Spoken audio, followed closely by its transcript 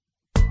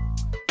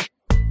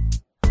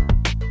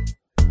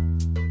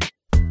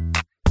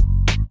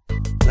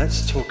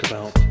let's talk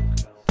about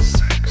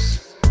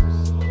sex.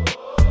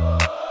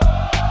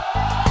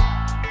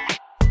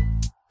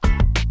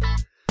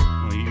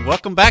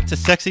 Welcome back to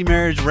Sexy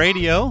Marriage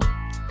Radio.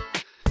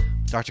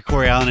 Dr.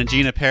 Corey Allen and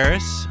Gina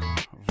Paris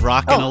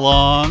rocking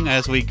along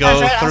as we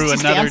go through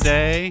another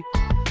day.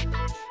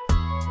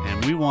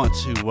 And we want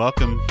to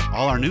welcome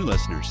all our new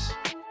listeners.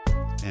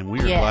 And we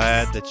are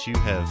glad that you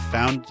have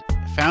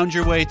found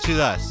your way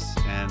to us.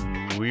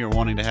 And we are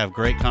wanting to have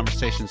great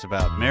conversations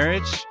about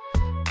marriage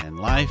and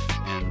life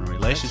and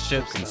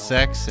relationships and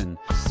sex and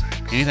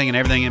anything and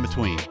everything in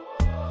between.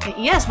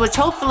 Yes, which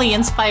hopefully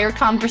inspire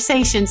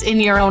conversations in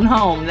your own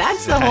home.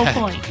 That's the whole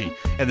point.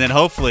 And then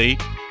hopefully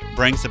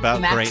brings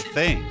about great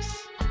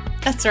things.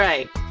 That's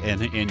right.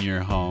 In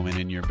your home and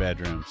in your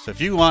bedroom. So if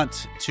you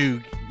want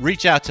to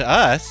reach out to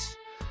us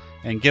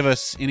and give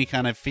us any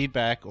kind of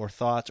feedback or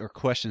thoughts or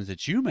questions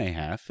that you may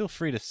have, feel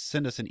free to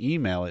send us an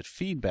email at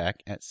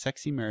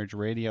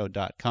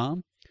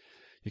feedback@sexymarriageradio.com.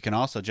 You can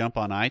also jump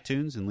on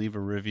iTunes and leave a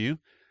review.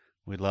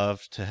 We'd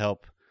love to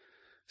help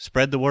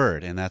spread the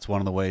word, and that's one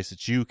of the ways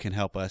that you can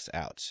help us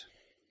out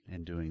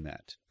in doing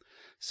that.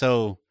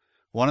 So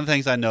one of the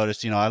things I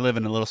noticed, I live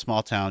in a little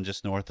small town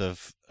just north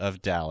of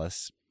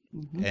Dallas,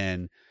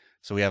 and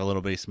so we have a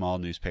little bitty small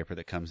newspaper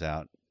that comes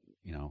out,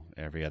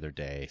 every other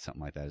day,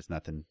 something like that. It's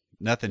nothing.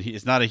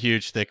 It's not a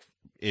huge, thick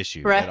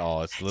issue at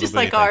all. It's a little just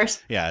like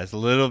ours. Yeah, it's a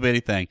little bitty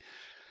thing.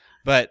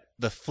 But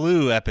the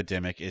flu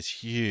epidemic is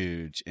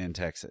huge in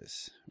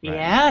Texas. Right?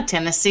 Yeah,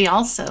 Tennessee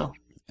also.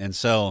 And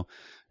so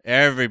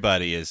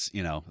everybody is,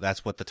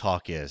 that's what the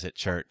talk is at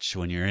church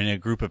when you're in a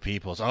group of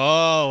people. It's,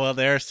 oh, well,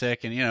 they're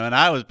sick. And, and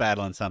I was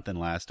battling something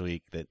last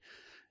week that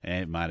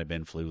it might have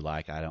been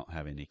flu-like. I don't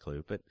have any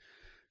clue, but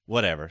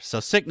whatever. So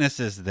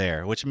sickness is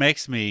there, which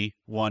makes me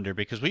wonder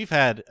because we've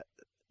had,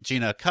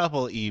 Gina, a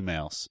couple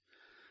emails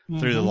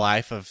through the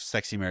life of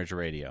Sexy Marriage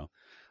Radio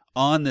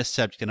on this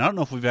subject. And I don't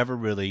know if we've ever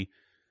really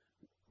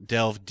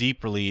delved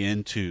deeply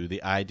into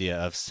the idea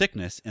of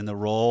sickness and the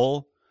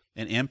role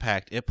and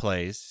impact it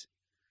plays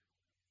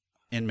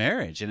in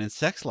marriage and in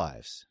sex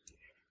lives.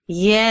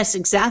 Yes,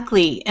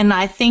 exactly. And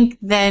I think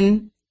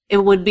then it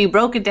would be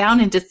broken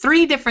down into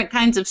 3 different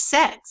kinds of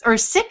sex or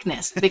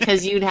sickness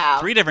because you'd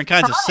have 3 different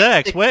kinds of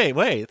sex. Wait,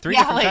 3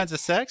 different kinds of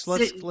sex?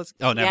 Let's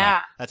oh, never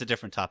mind. That's a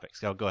different topic.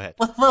 So go ahead.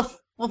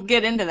 We'll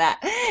get into that.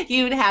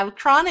 You'd have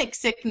chronic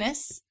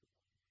sickness,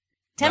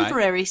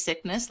 temporary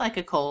sickness like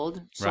a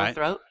cold, sore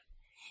throat,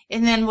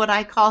 and then what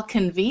I call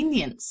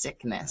convenient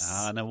sickness.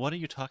 Now what are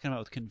you talking about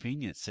with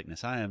convenient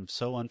sickness? I am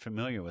so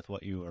unfamiliar with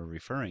what you are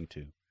referring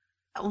to.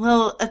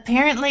 Well,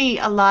 apparently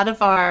a lot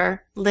of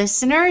our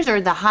listeners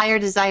or the higher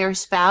desire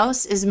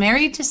spouse is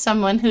married to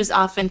someone who's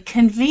often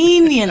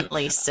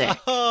conveniently sick.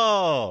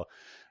 Oh,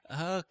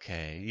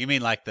 okay. You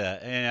mean like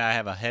I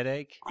have a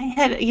headache?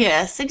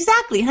 Yes,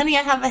 exactly. Honey,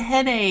 I have a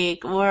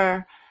headache.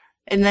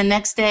 And the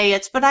next day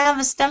but I have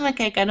a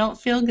stomachache. I don't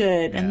feel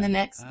good. Yeah. And the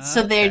next,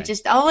 so they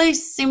just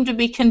always seem to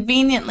be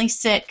conveniently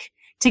sick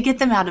to get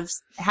them out of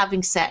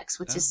having sex,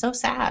 which is so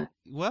sad.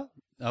 Well,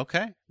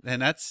 okay.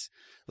 And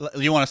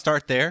you want to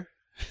start there?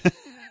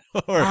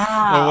 or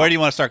where do you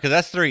want to start? Because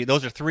that's 3.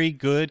 Those are 3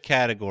 good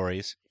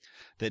categories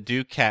that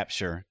do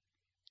capture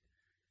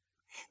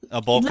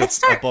a bulk of Let's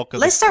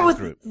start with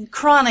group.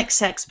 Chronic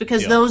sex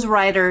because those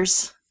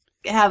writers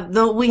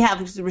we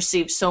have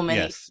received so many.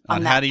 Yes,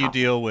 on how do you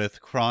deal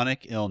with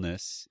chronic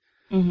illness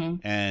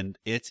and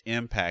its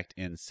impact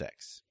in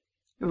sex.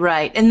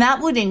 Right, and that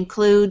would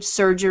include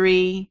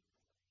surgery,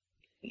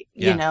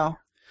 Well,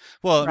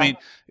 I mean,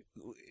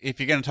 if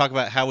you're going to talk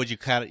about how would you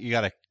got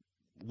to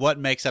what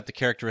makes up the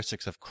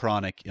characteristics of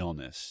chronic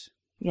illness?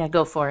 Yeah,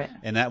 go for it.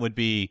 And that would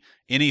be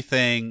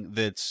anything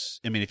that's,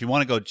 if you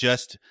want to go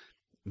just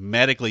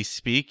medically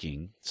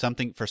speaking,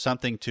 something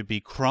to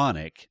be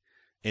chronic,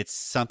 it's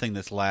something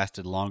that's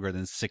lasted longer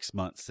than 6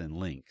 months in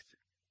length.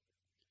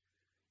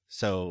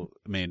 So,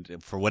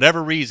 for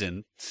whatever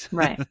reason,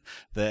 the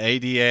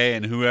ADA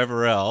and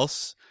whoever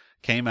else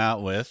came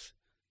out with,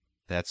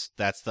 that's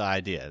the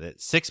idea. That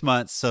 6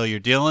 months, so you're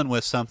dealing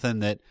with something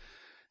that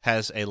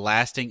has a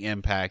lasting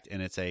impact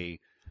and it's a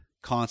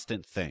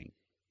constant thing.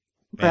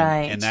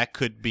 And that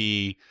could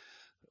be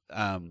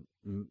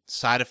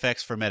side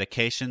effects for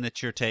medication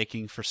that you're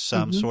taking for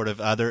some sort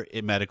of other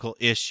medical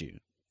issue.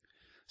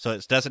 So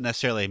it doesn't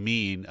necessarily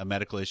mean a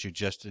medical issue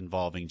just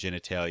involving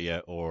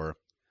genitalia or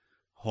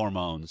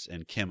hormones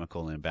and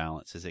chemical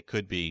imbalances. It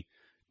could be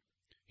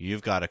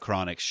you've got a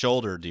chronic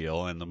shoulder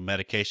deal and the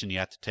medication you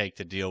have to take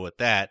to deal with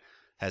that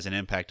has an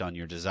impact on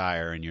your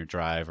desire and your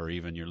drive or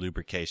even your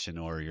lubrication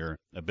or your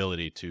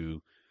ability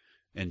to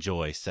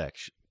enjoy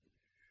sex.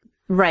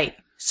 Right.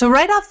 So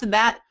right off the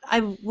bat, I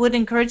would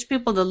encourage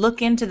people to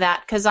look into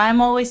that because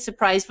I'm always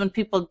surprised when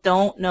people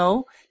don't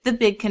know the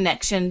big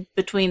connection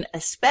between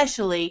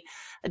especially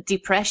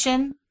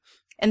depression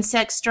and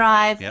sex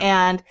drive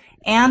and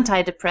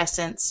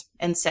antidepressants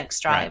and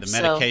sex drive. Right,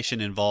 the medication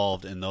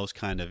involved in those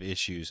kind of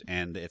issues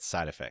and its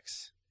side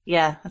effects.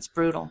 Yeah, that's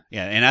brutal.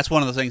 Yeah, and that's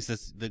one of the things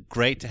that's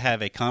great to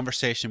have a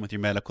conversation with your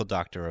medical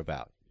doctor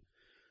about.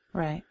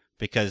 Right.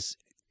 Because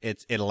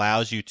it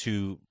allows you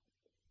to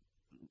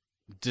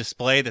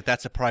display that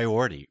that's a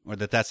priority or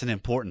that that's an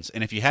importance.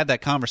 And if you had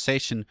that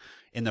conversation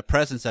in the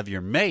presence of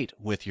your mate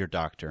with your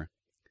doctor,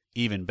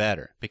 even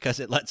better, because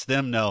it lets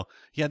them know,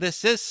 yeah,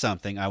 this is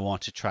something I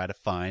want to try to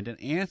find an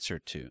answer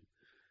to.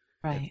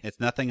 Right. It's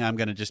nothing I'm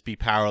going to just be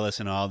powerless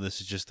and all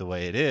this is just the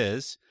way it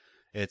is.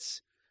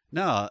 It's,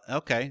 no,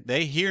 okay,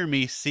 they hear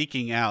me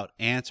seeking out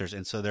answers,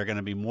 and so they're going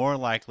to be more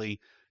likely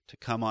to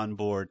come on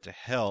board to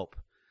help,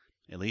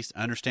 at least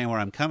understand where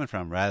I'm coming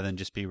from, rather than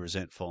just be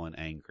resentful and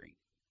angry.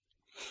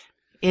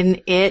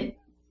 And it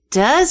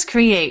does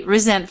create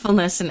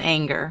resentfulness and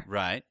anger.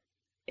 Right.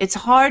 It's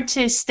hard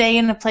to stay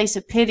in a place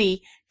of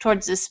pity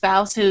towards the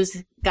spouse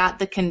who's got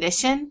the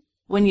condition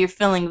when you're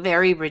feeling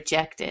very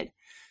rejected.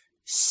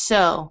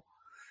 So,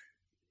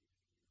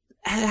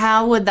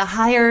 how would the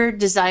higher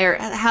desire,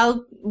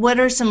 what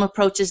are some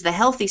approaches the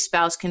healthy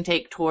spouse can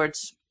take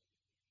towards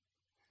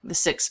the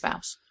sick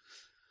spouse?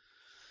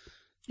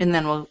 And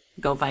then we'll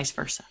go vice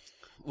versa.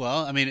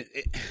 Well, I mean,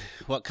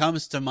 what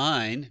comes to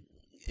mind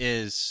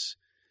is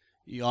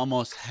you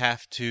almost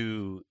have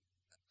to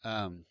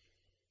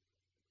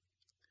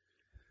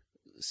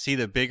see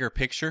the bigger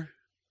picture,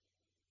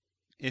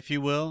 if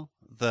you will,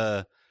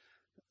 the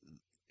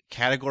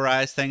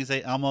categorize things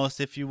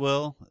almost, if you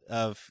will,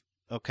 of,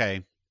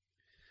 okay,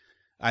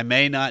 I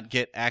may not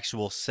get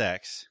actual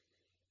sex,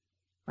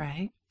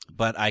 right?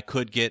 But I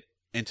could get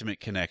intimate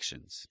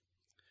connections.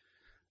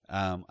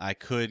 I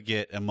could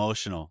get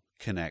emotional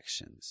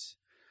connections.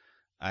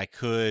 I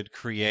could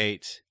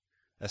create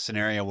a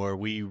scenario where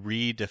we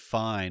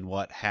redefine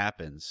what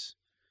happens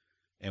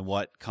and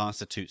what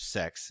constitutes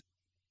sex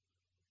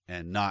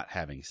and not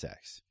having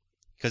sex.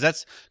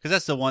 Because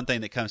that's the one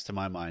thing that comes to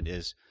my mind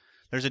is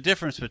there's a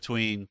difference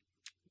between,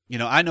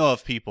 I know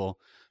of people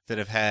that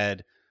have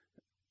had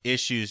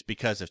issues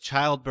because of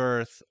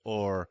childbirth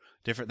or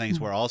different things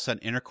where all of a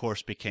sudden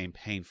intercourse became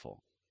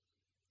painful.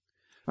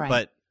 Right.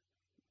 But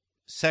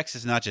sex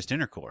is not just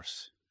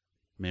intercourse.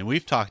 I mean,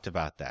 we've talked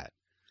about that.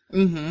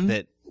 Mm-hmm.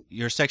 That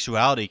your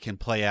sexuality can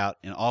play out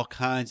in all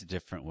kinds of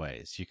different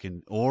ways. You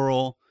can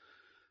oral,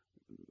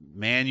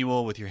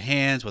 manual, with your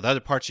hands, with other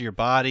parts of your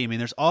body. I mean,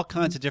 there's all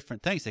kinds of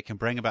different things that can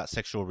bring about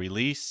sexual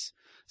release,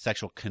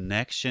 sexual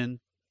connection.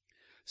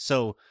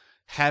 So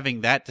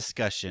having that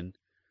discussion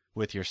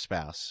with your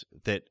spouse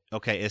that,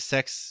 okay, is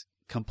sex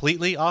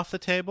completely off the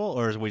table,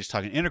 or are we just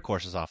talking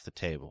intercourse is off the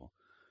table?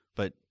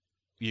 But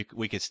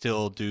we could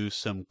still do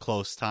some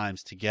close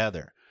times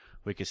together.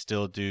 We could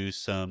still do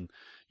some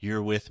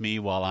you're with me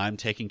while I'm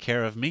taking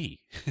care of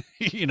me,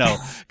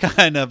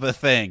 kind of a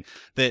thing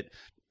that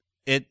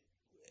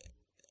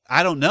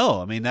I don't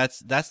know. I mean, that's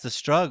the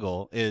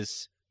struggle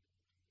is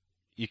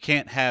you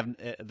can't have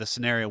the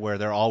scenario where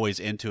they're always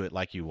into it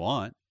like you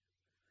want.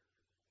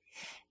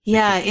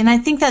 Yeah, and I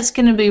think that's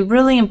going to be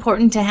really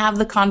important to have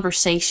the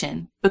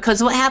conversation,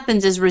 because what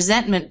happens is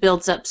resentment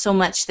builds up so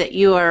much that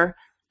you are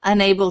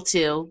unable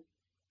to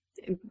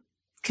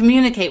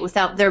communicate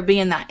without there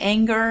being that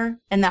anger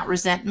and that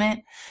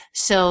resentment.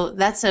 So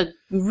that's a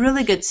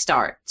really good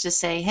start to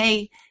say,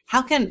 hey,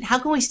 how can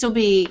we still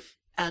be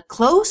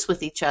close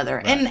with each other?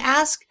 Right. And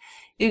ask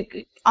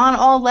on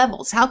all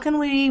levels, how can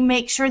we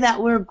make sure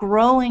that we're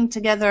growing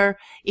together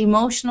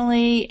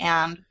emotionally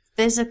and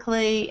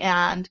physically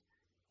and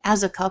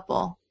as a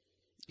couple?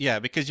 Yeah,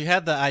 because you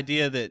have the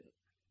idea that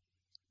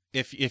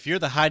if you're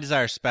the high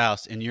desire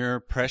spouse and you're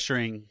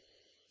pressuring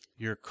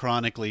your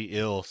chronically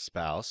ill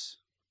spouse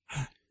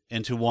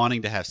into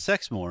wanting to have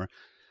sex more,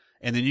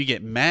 and then you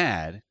get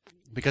mad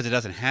because it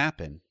doesn't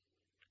happen.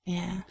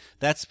 Yeah.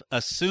 That's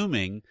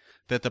assuming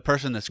that the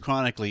person that's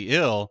chronically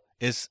ill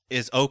is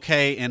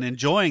okay and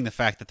enjoying the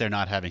fact that they're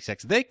not having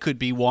sex. They could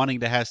be wanting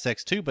to have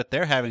sex too, but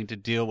they're having to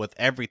deal with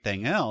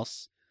everything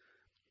else.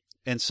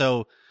 And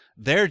so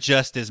they're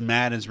just as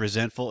mad as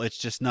resentful. It's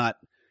just not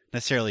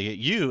necessarily at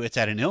you. It's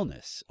at an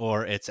illness,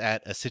 or it's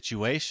at a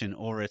situation,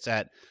 or it's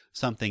at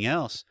something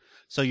else.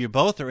 So you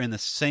both are in the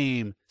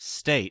same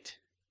state.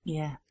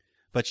 Yeah.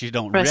 But you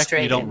don't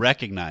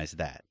recognize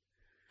that.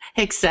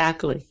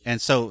 Exactly. And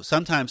so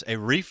sometimes a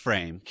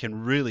reframe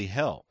can really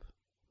help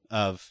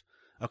of,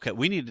 okay,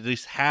 we need to at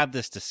least have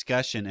this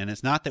discussion, and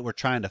it's not that we're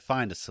trying to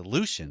find a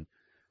solution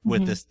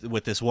with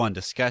this one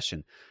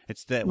discussion.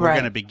 It's that we're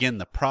going to begin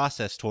the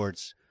process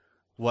towards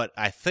what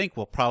I think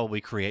will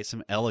probably create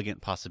some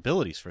elegant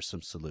possibilities for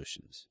some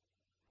solutions.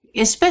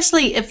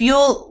 Especially if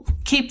you'll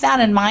keep that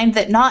in mind,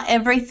 that not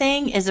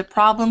everything is a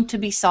problem to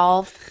be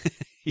solved.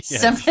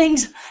 Yes. Some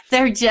things,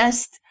 they're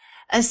just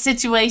a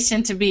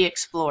situation to be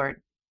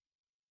explored.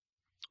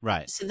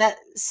 Right. So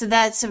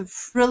that's a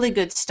really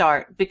good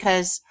start,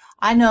 because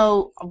I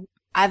know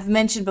I've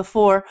mentioned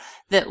before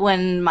that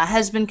when my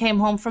husband came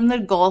home from the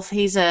Gulf,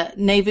 he's a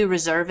Navy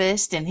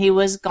reservist, and he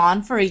was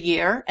gone for a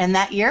year, and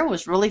that year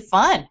was really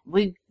fun.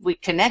 We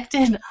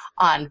connected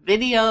on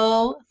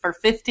video for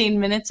 15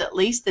 minutes at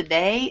least a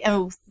day,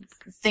 and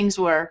things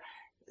were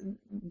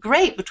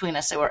great between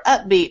us. They were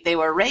upbeat, they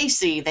were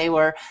racy, they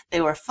were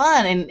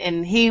fun,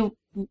 and he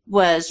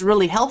was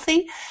really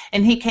healthy,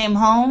 and he came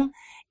home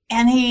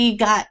and he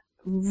got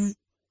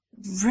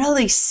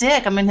really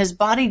sick. I mean, his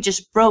body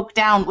just broke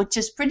down, which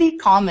is pretty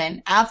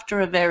common after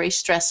a very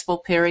stressful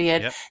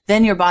period. Yep.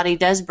 Then your body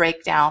does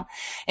break down.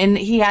 And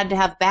he had to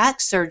have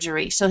back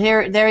surgery. So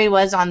there he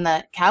was on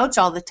the couch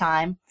all the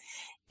time.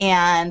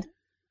 And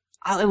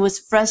it was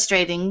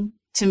frustrating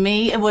to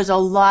me. It was a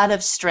lot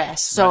of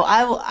stress. So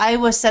I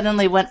was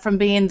suddenly went from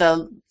being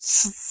the,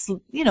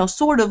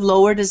 sort of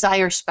lower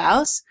desire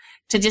spouse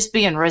to just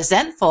being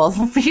resentful,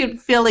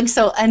 feeling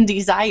so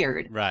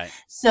undesired. Right.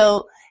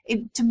 So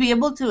to be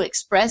able to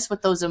express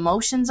what those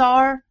emotions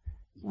are,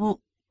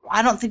 well,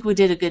 I don't think we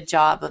did a good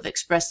job of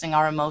expressing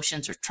our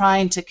emotions or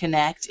trying to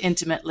connect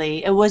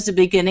intimately. It was the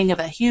beginning of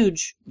a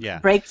huge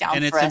breakdown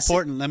and for it's us.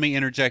 important. Let me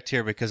interject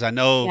here because I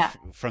know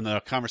from the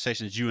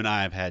conversations you and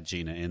I have had,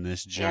 Gina, in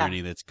this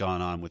journey that's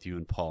gone on with you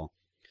and Paul,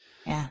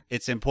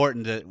 it's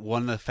important that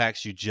one of the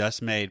facts you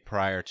just made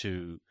prior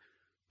to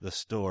the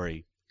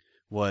story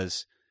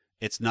was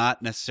it's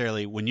not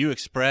necessarily when you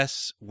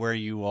express where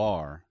you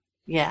are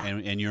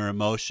and your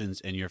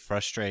emotions and your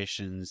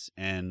frustrations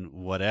and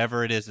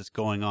whatever it is that's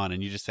going on,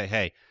 and you just say,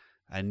 hey,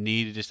 I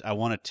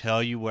want to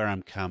tell you where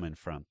I'm coming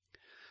from.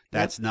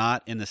 That's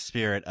not in the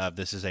spirit of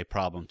this is a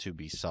problem to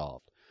be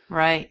solved.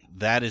 Right.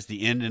 That is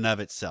the in and of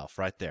itself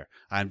right there.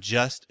 I'm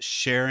just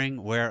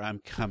sharing where I'm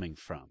coming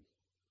from.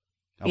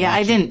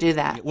 I didn't do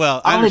that.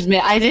 Well, I'll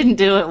admit I didn't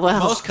do it well.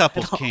 Most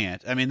couples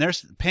can't. I mean,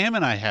 Pam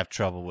and I have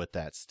trouble with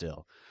that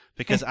still.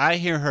 Because I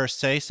hear her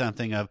say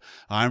something of,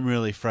 I'm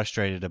really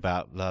frustrated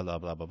about blah, blah,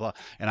 blah, blah, blah.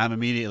 And I'm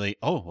immediately,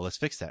 well, let's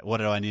fix that. What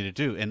do I need to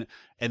do?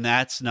 And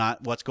that's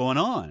not what's going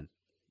on.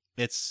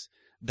 It's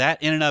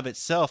that in and of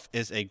itself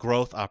is a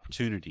growth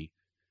opportunity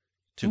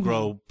to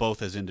grow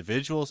both as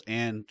individuals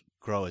and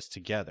grow as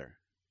together.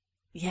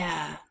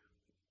 Yeah.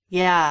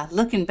 Yeah.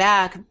 Looking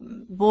back,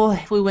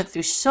 boy, we went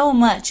through so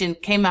much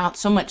and came out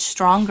so much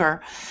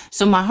stronger.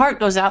 So my heart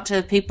goes out to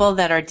the people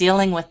that are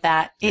dealing with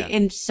that. Yeah.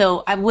 And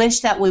so I wish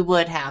that we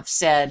would have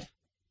said,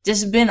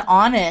 just been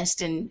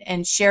honest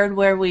and shared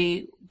where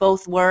we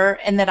both were,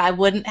 and that I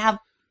wouldn't have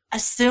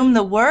assumed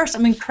the worst. I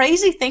mean,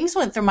 crazy things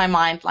went through my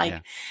mind.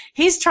 Like,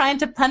 he's trying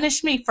to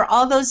punish me for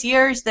all those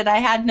years that I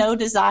had no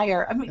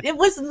desire. I mean, it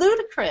was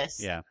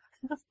ludicrous. Yeah.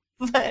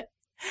 But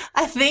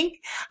I think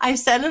I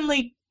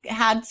suddenly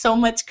had so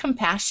much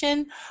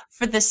compassion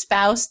for the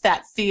spouse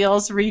that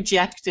feels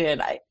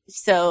rejected.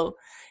 So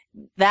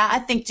that I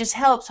think just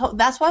helps.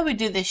 That's why we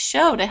do this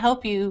show, to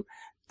help you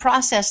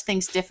process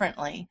things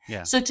differently.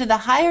 Yeah. So to the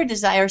higher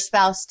desire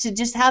spouse, to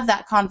just have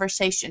that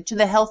conversation. To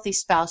the healthy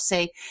spouse,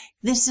 say,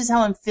 this is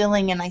how I'm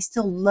feeling and I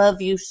still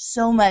love you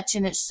so much,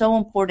 and it's so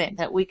important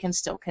that we can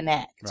still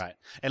connect. Right.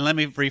 And let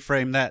me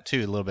reframe that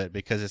too a little bit,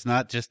 because it's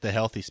not just the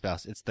healthy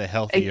spouse, it's the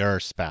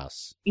healthier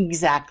spouse.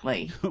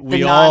 Exactly.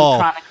 We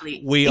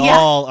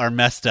all are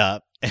messed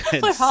up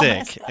and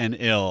sick and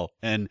ill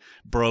and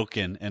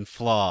broken and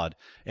flawed.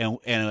 And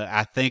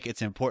I think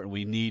it's important.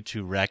 We need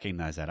to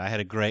recognize that. I had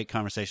a great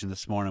conversation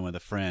this morning with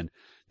a friend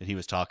that he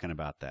was talking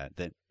about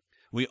that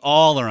we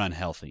all are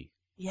unhealthy.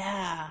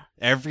 Yeah.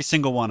 Every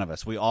single one of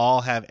us. We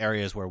all have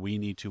areas where we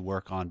need to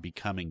work on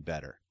becoming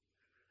better.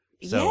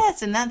 So,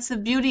 yes, and that's the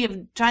beauty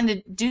of trying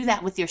to do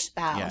that with your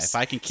spouse. Yeah, if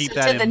I can keep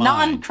that in mind. To the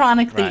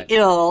non-chronically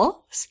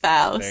ill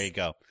spouse. There you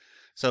go.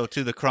 So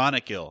to the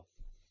chronic ill.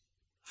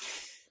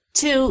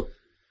 To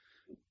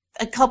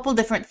a couple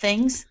different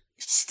things.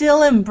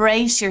 Still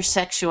embrace your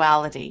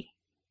sexuality.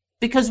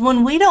 Because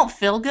when we don't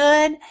feel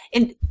good,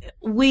 and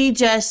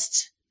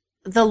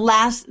the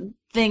last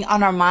thing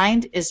on our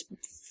mind is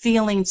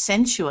feeling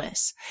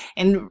sensuous.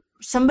 And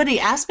somebody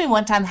asked me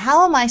one time,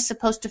 how am I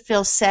supposed to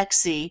feel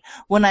sexy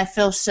when I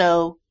feel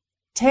so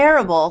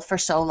terrible for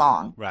so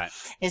long? Right.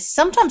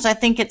 Sometimes I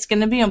think it's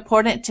going to be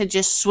important to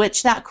just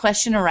switch that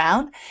question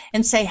around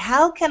and say,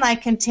 how can I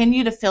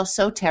continue to feel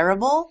so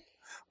terrible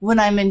when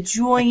I'm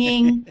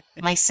enjoying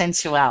my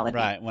sensuality?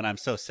 Right. When I'm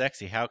so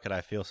sexy, how could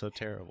I feel so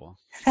terrible?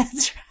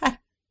 That's right.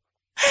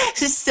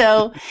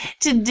 So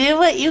to do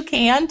what you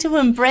can to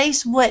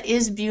embrace what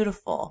is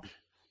beautiful.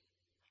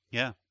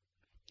 Yeah.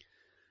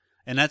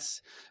 And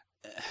that's,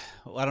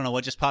 I don't know,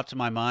 what just popped to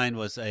my mind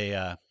was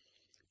a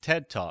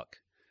TED Talk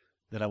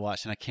that I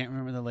watched, and I can't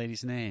remember the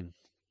lady's name,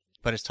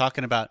 but it's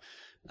talking about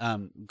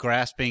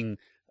grasping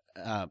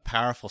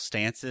powerful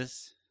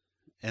stances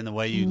in the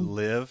way you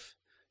live,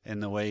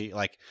 in the way,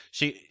 like,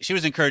 she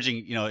was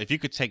encouraging, if you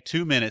could take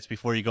 2 minutes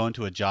before you go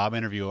into a job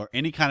interview or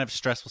any kind of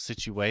stressful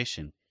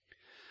situation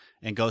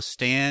and go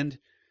stand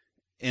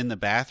in the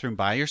bathroom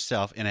by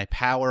yourself in a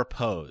power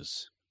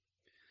pose,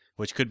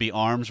 which could be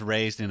arms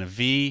raised in a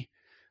V,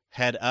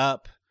 head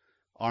up,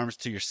 arms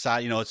to your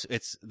side.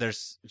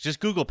 There's just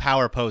Google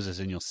power poses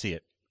and you'll see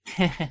it.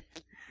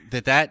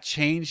 that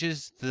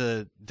changes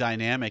the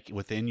dynamic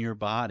within your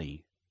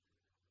body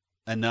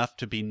enough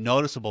to be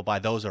noticeable by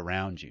those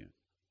around you.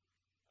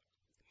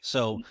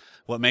 So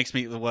what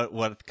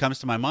comes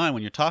to my mind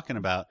when you're talking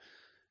about,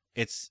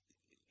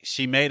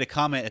 she made a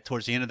comment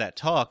towards the end of that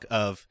talk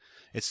of,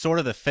 it's sort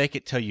of the fake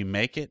it till you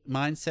make it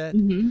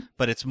mindset,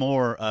 but it's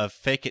more of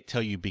fake it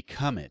till you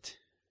become it.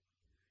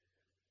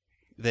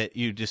 that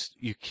you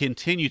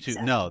continue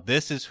to no,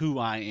 this is who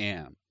I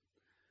am.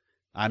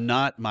 I'm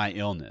not my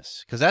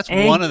illness, because that's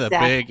one of the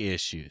big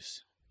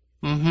issues.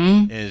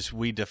 Is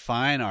we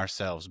define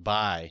ourselves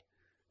by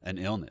an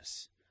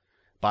illness,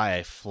 by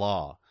a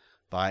flaw,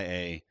 by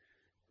a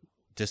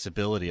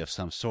disability of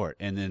some sort.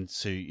 And then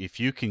so if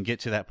you can get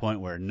to that point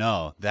where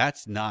no,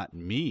 that's not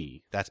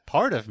me, that's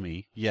part of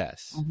me,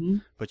 yes,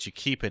 but you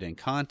keep it in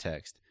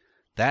context,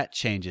 that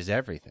changes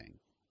everything.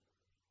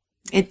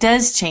 It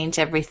does change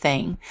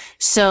everything.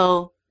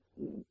 So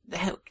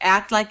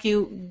act like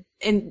you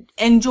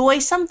enjoy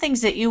some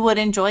things that you would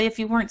enjoy if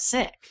you weren't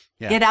sick.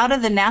 Yeah. Get out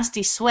of the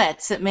nasty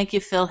sweats that make you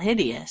feel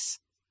hideous.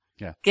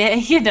 Yeah.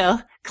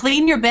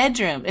 Clean your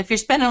bedroom. If you're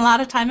spending a lot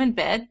of time in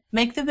bed,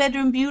 make the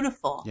bedroom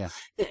beautiful. Yeah.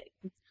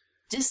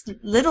 Just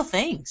little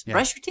things. Yeah.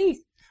 Brush your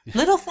teeth.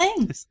 Little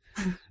things.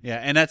 Yeah,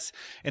 and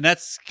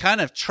that's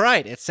kind of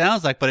trite. It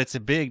sounds like, but it's a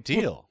big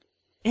deal.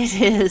 It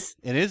is.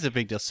 It is a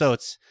big deal. So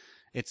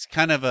it's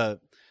kind of a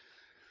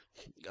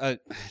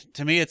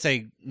to me, it's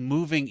a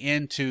moving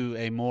into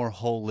a more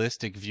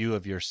holistic view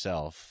of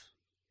yourself,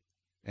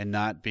 and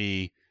not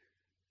be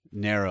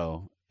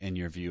narrow in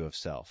your view of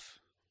self.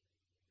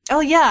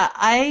 Oh yeah,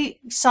 I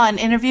saw an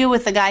interview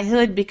with a guy who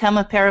had become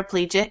a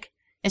paraplegic,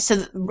 and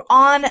so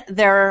on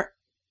their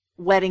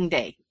wedding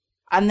day,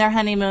 on their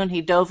honeymoon,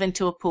 he dove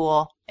into a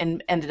pool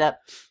and ended up,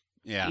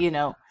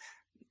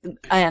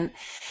 and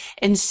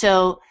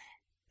so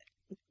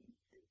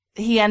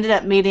he ended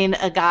up meeting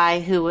a guy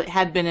who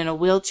had been in a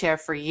wheelchair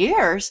for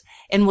years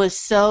and was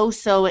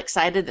so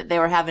excited that they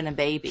were having a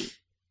baby.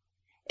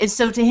 And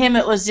so to him,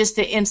 it was just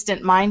an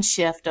instant mind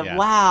shift of,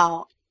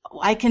 wow,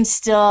 I can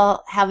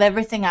still have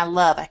everything I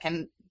love.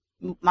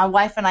 My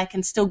wife and I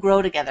can still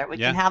grow together. We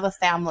can have a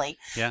family.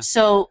 Yeah.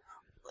 So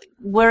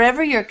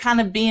wherever you're kind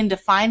of being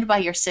defined by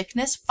your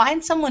sickness,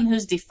 find someone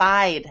who's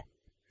defied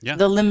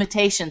the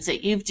limitations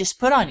that you've just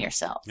put on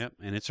yourself. Yep.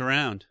 And it's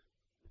around.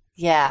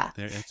 Yeah.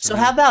 So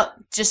how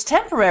about just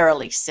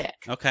temporarily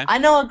sick? Okay. I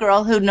know a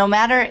girl who, no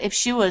matter if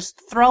she was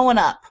throwing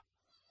up,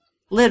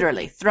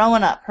 literally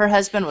throwing up, her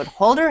husband would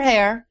hold her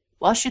hair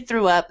while she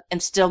threw up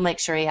and still make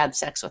sure he had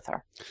sex with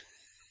her.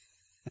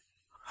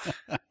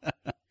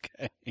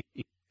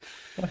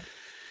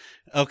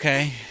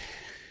 Okay.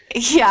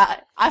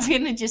 Yeah. I'm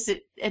going to just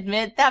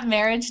admit that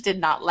marriage did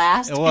not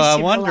last. Well, I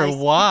wonder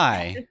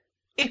why.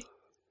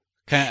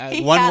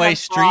 One-way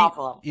street?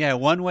 Problem. Yeah,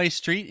 one-way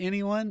street,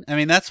 anyone? I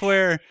mean, that's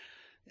where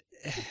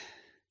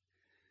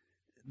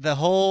the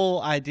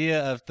whole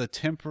idea of the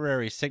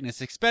temporary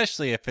sickness,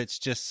 especially if it's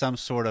just some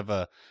sort of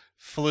a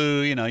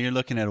flu, you're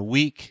looking at a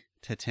week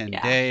to 10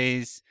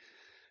 days.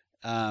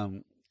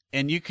 And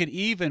you could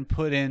even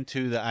put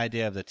into the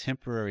idea of the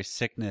temporary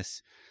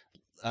sickness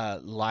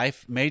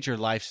major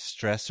life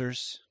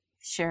stressors.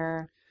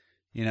 Sure.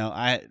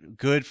 I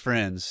good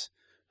friends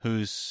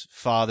whose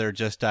father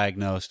just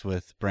diagnosed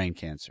with brain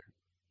cancer.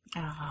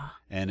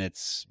 And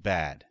it's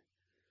bad.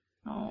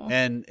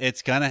 And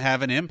it's going to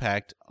have an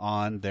impact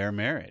on their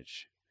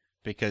marriage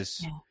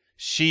because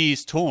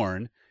she's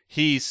torn,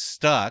 he's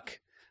stuck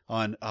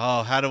on,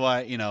 how do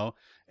I,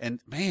 and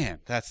man,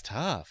 that's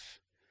tough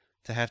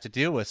to have to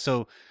deal with.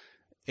 So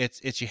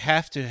it's you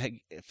have to,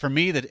 for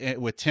me, that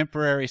with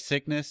temporary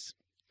sickness,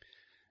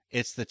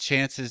 it's the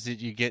chances that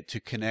you get to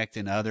connect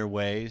in other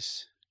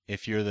ways.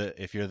 If you're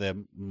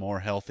the more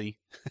healthy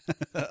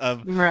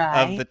of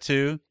the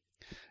two,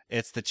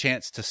 it's the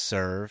chance to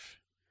serve.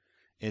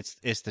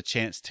 It's the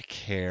chance to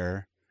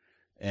care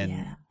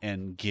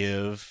and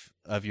give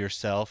of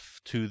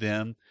yourself to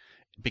them,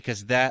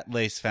 because that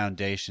lays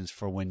foundations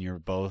for when you're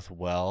both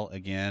well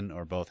again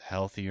or both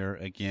healthier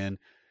again.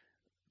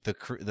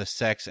 The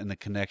sex and the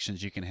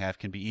connections you can have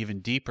can be even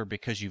deeper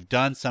because you've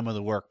done some of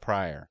the work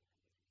prior.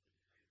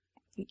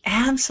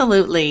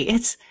 Absolutely.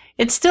 It's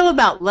still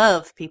about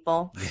love,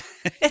 people.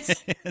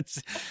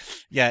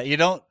 You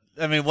don't,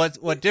 I mean,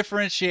 what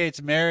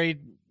differentiates married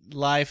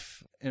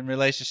life and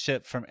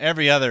relationship from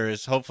every other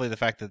is hopefully the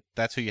fact that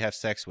that's who you have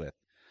sex with.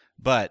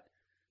 But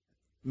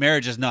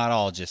marriage is not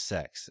all just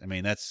sex. I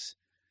mean, that's,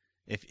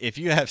 if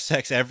you have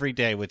sex every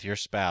day with your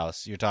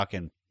spouse, you're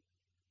talking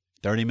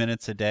 30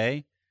 minutes a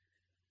day.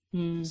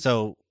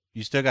 So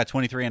you still got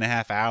 23 and a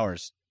half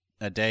hours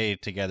a day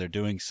together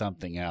doing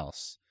something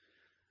else.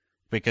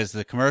 Because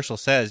the commercial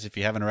says if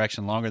you have an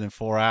erection longer than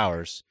 4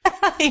 hours,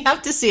 you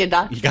have to see a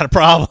doctor. You got a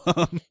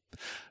problem.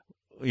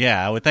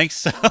 Yeah, I would think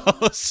so.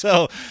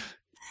 So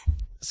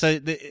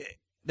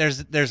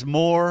there's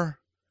more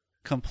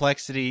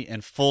complexity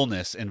and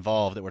fullness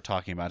involved that we're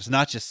talking about. It's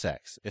not just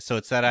sex. So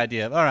it's that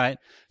idea of, all right,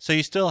 so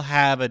you still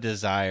have a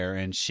desire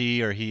and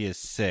she or he is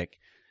sick.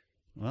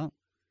 Well,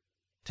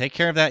 take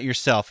care of that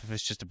yourself if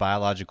it's just a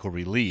biological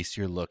release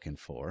you're looking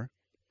for.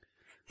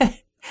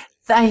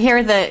 I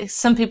hear that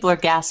some people are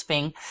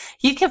gasping.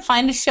 You can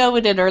find a show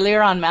we did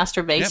earlier on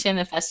masturbation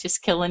if that's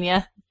just killing you.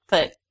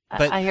 But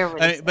I hear what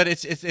you're saying. But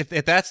it's if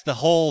that's the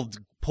whole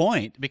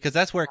point, because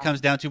that's where it comes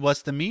down to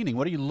what's the meaning.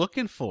 What are you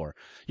looking for?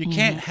 You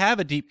can't have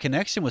a deep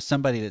connection with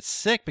somebody that's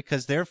sick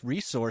because their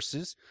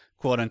resources,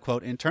 quote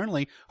unquote,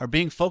 internally are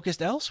being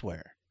focused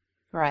elsewhere.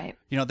 Right.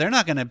 They're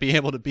not going to be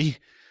able to be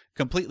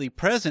completely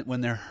present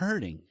when they're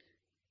hurting.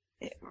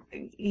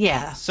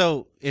 Yeah.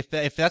 So if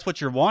that's what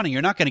you're wanting,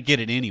 you're not going to get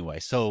it anyway.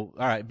 So,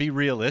 all right, be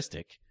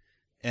realistic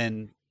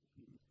and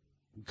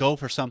go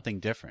for something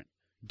different.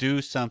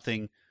 Do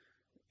something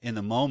in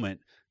the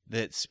moment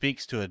that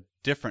speaks to a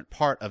different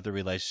part of the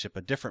relationship,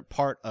 a different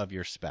part of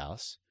your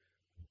spouse,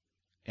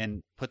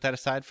 and put that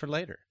aside for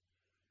later.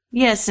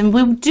 Yes, and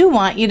we do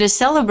want you to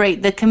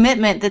celebrate the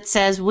commitment that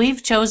says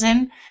we've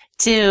chosen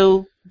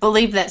to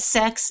believe that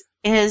sex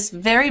is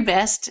very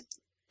best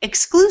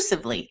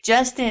exclusively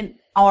just in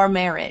our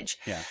marriage.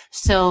 Yeah.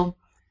 So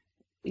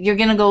you're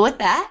going to go with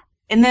that.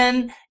 And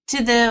then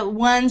to the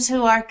ones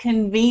who are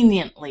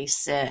conveniently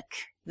sick,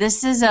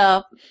 this is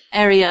a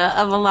area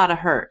of a lot of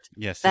hurt.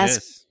 Yes, it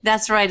is.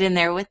 That's right in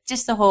there with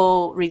just the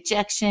whole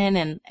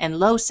rejection and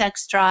low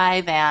sex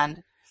drive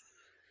and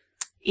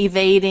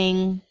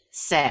evading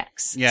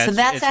sex. Yeah, so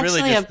that's it's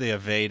actually really just the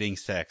evading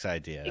sex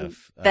idea.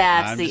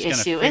 That's the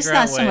issue. It's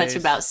not so much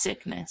about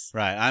sickness.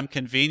 Right. I'm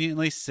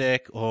conveniently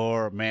sick,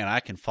 or, man,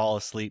 I can fall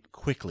asleep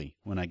quickly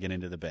when I get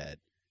into the bed,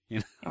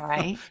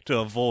 right? to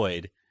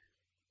avoid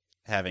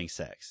having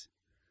sex.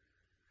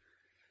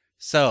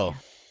 So,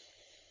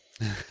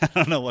 I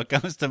don't know, what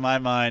comes to my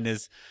mind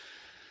is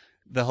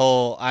the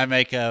whole, I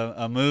make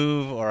a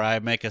move or I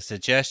make a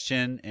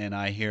suggestion and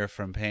I hear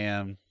from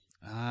Pam,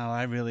 oh,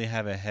 I really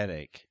have a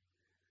headache.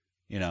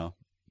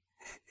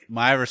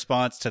 My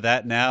response to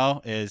that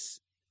now is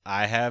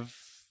I have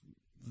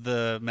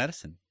the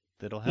medicine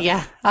that'll help.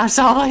 Yeah, that's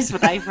always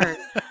what I've heard.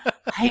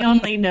 I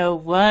only know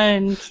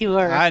one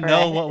cure. I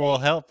know what will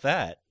help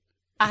that.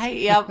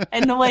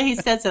 And the way he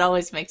says it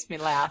always makes me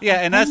laugh.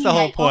 Yeah, and that's the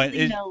whole point.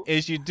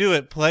 Is you do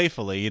it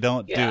playfully. You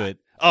don't do it.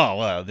 Oh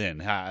well, then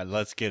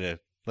let's get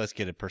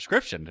a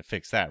prescription to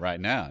fix that right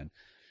now. And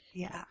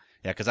yeah,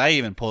 because I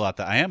even pull out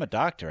I am a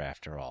doctor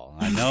after all.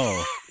 I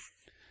know.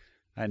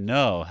 I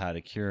know how to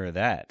cure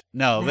that.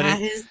 No, but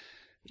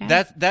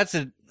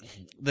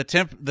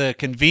the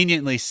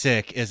conveniently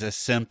sick is a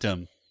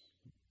symptom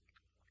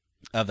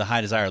of the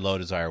high desire, low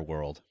desire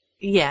world.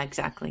 Yeah,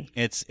 exactly.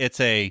 It's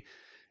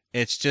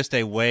just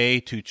a way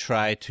to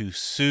try to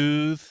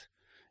soothe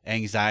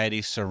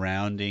anxiety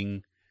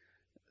surrounding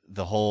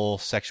the whole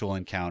sexual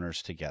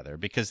encounters together,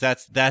 because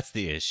that's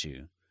the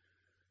issue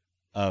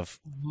of,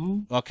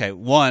 okay,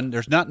 one,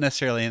 there's not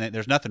necessarily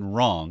there's nothing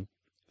wrong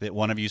that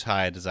one of you's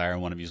high desire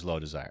and one of you's low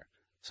desire.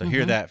 So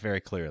hear that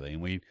very clearly.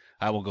 And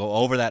I will go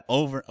over that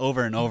over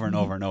and over and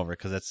over and over,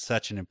 because that's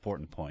such an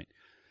important point.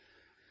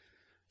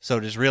 So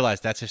just realize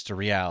that's just a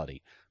reality.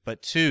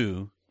 But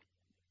two,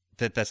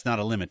 that's not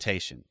a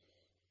limitation.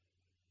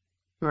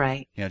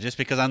 Right. Just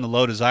because I'm the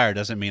low desire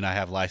doesn't mean I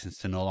have license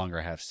to no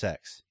longer have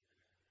sex.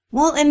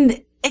 Well,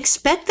 and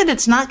expect that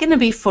it's not going to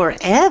be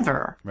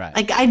forever. Right.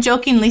 Like I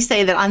jokingly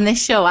say that on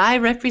this show, I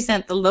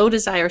represent the low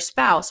desire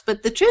spouse,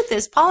 but the truth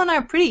is Paul and I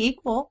are pretty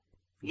equal.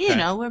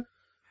 Okay.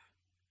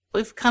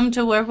 We've come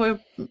to where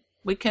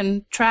we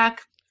can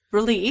track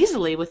really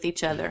easily with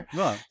each other.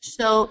 Well,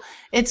 so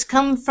it's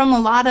come from a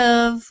lot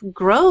of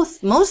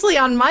growth, mostly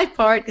on my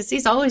part, because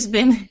he's always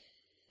been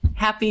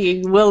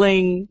happy,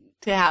 willing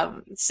to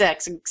have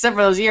sex, except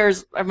for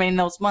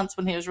those months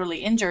when he was really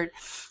injured.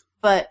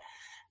 But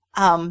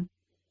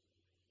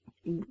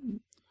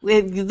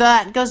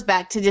that goes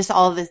back to just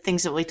all the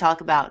things that we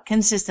talk about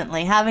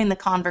consistently, having the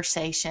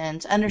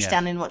conversations,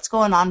 understanding what's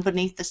going on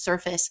beneath the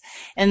surface,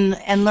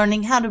 and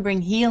learning how to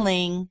bring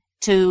healing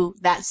to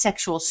that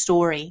sexual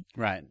story.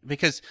 Right.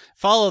 Because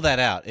follow that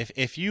out.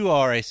 If you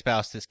are a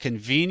spouse that's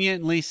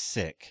conveniently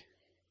sick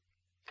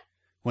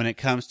when it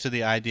comes to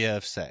the idea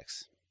of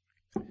sex,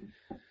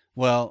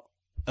 well,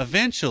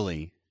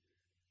 eventually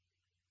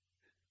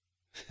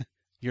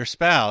your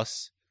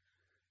spouse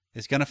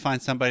is going to find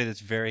somebody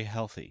that's very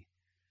healthy,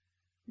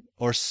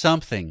 or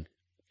something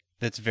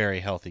that's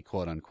very healthy,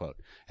 quote unquote.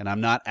 And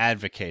I'm not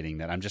advocating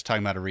that. I'm just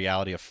talking about a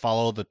reality of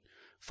follow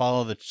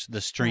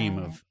the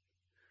stream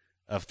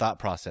of thought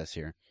process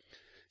here.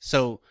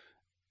 So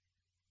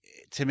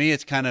to me,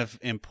 it's kind of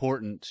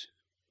important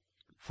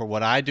for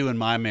what I do in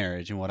my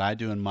marriage and what I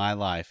do in my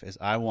life is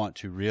I want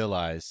to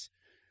realize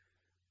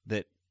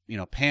that,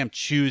 Pam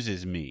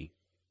chooses me.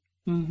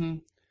 Mm-hmm.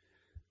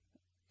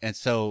 And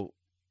so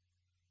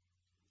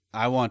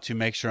I want to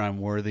make sure I'm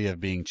worthy of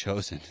being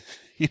chosen.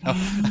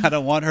 I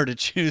don't want her to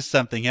choose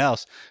something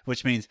else,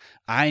 which means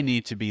I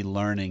need to be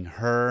learning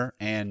her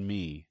and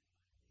me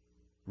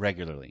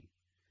regularly.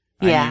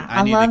 Yeah,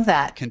 I need love to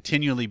that.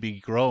 Continually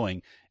be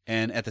growing,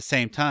 and at the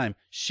same time,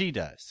 she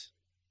does.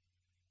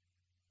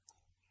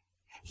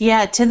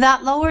 Yeah, to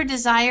that lower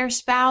desire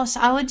spouse,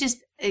 I would just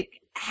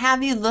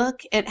have you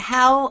look at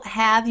how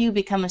have you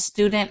become a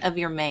student of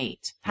your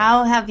mate?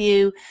 How have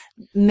you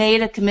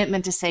made a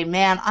commitment to say,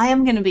 man, I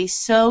am going to be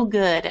so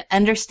good at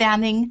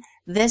understanding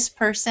this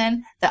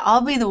person that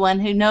I'll be the one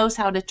who knows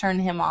how to turn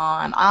him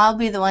on. I'll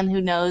be the one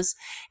who knows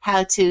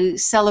how to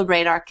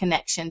celebrate our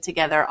connection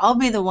together. I'll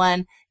be the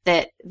one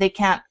that they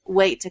can't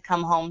wait to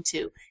come home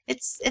to.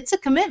 It's a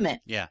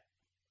commitment. Yeah.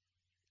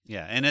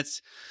 Yeah. And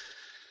it's,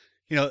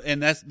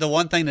 And that's the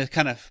one thing that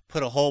kind of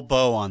put a whole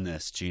bow on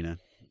this, Gina,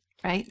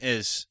 Right.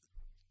 is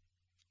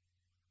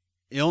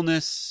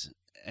illness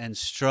and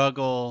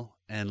struggle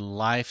and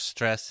life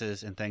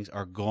stresses and things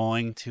are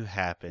going to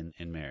happen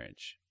in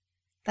marriage.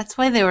 That's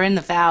why they were in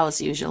the vows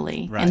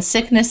usually. Right. In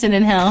sickness and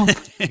in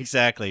health.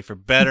 Exactly. For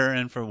better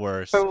and for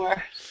worse. For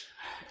worse.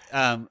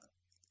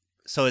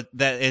 So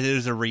that it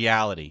is a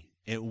reality.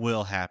 It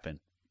will happen.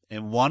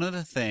 And one of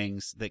the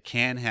things that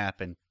can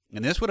happen,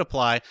 and this could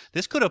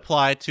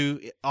apply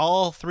to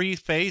all three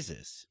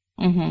phases,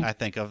 Mm-hmm. I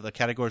think, of the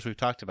categories we've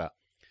talked about.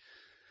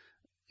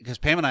 Because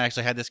Pam and I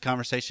actually had this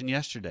conversation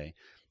yesterday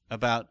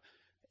about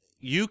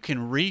you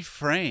can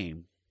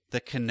reframe the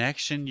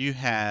connection you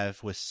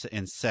have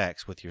in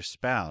sex with your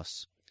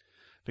spouse.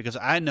 Because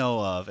I know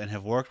of and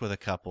have worked with a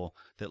couple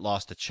that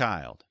lost a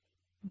child.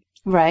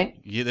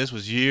 Right. This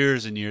was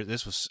years and years.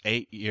 This was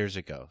 8 years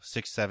ago,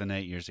 6, 7,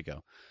 8 years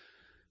ago.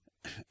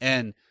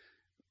 And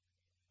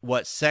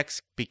what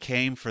sex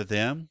became for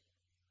them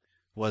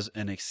was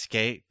an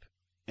escape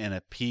and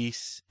a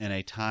peace and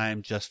a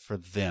time just for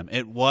them.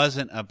 It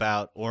wasn't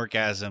about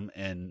orgasm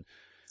and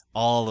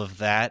all of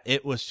that.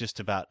 It was just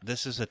about,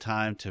 this is a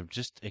time to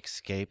just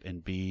escape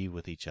and be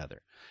with each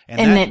other.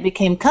 And it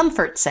became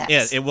comfort sex.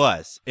 Yeah, it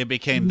was. It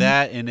became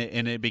that, and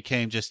it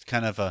became just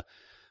kind of a,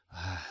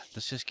 I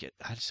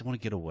just want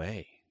to get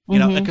away.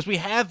 Because we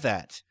have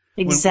that.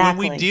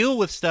 Exactly. When we deal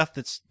with stuff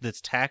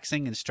that's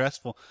taxing and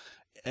stressful,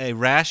 a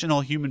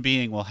rational human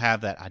being will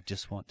have that. I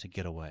just want to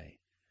get away.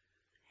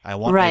 I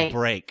want a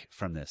break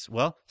from this.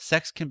 Well,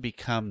 sex can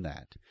become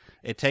that.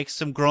 It takes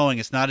some growing.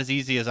 It's not as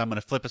easy as I'm going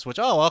to flip a switch.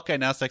 Oh, okay,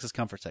 now sex is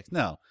comfort sex.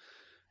 No.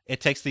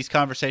 It takes these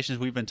conversations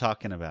we've been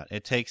talking about.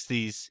 It takes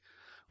these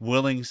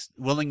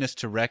willingness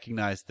to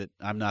recognize that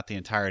I'm not the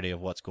entirety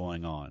of what's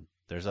going on.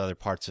 There's other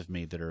parts of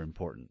me that are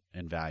important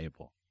and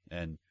valuable.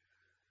 And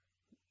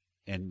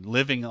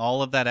living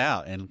all of that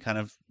out and kind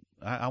of,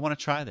 I want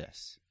to try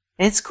this.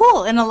 It's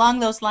cool. And along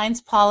those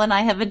lines, Paul and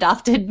I have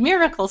adopted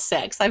miracle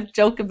sex. I've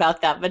joked about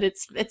that, but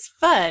it's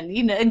fun.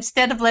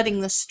 Instead of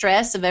letting the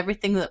stress of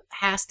everything that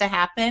has to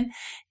happen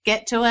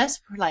get to us,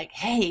 we're like,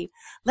 hey,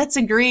 let's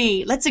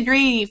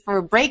agree for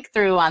a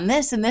breakthrough on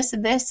this and this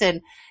and this.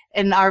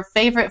 And our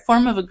favorite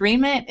form of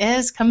agreement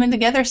is coming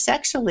together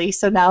sexually.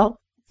 So now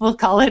we'll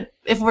call it,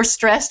 if we're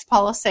stressed,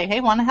 Paul will say,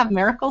 hey, want to have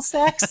miracle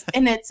sex?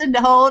 And it's a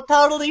whole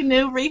totally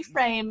new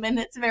reframe, and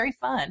it's very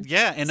fun.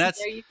 Yeah, and there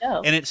you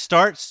go. And it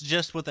starts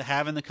just with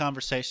having the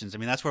conversations. I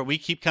mean, that's where we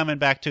keep coming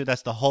back to.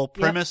 That's the whole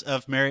premise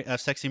of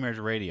Sexy Marriage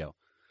Radio.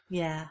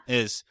 Yeah.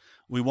 Is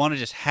we want to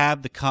just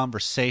have the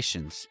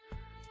conversations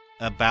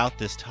about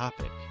this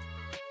topic.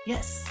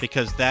 Yes.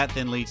 Because that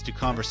then leads to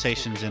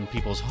conversations in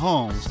people's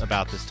homes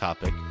about this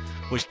topic,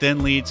 which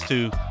then leads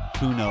to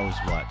who knows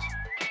what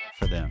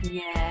for them.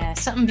 Yeah,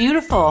 something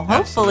beautiful,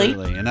 hopefully.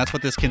 Absolutely. And that's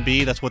what this can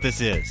be. That's what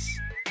this is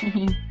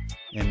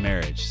in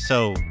marriage.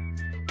 So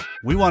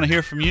we want to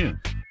hear from you.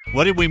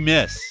 What did we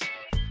miss?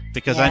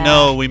 Because I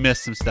know we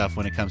missed some stuff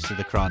when it comes to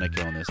the chronic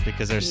illness,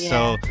 because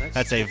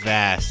that's a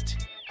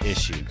vast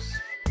issue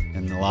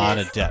and a lot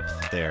of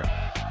depth there.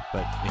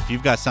 But if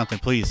you've got something,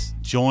 please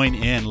join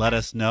in, let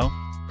us know,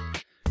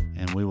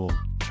 and we will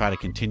try to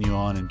continue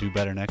on and do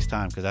better next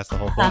time, because that's the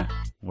whole point.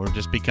 We're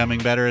just becoming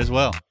better as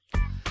well.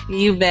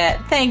 You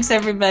bet. Thanks,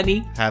 everybody.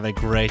 Have a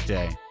great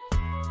day.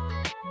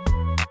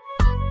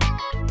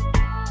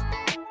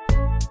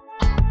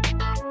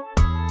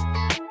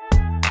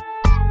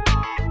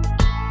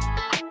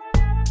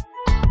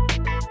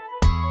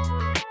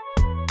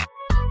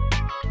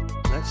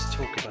 Let's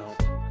talk about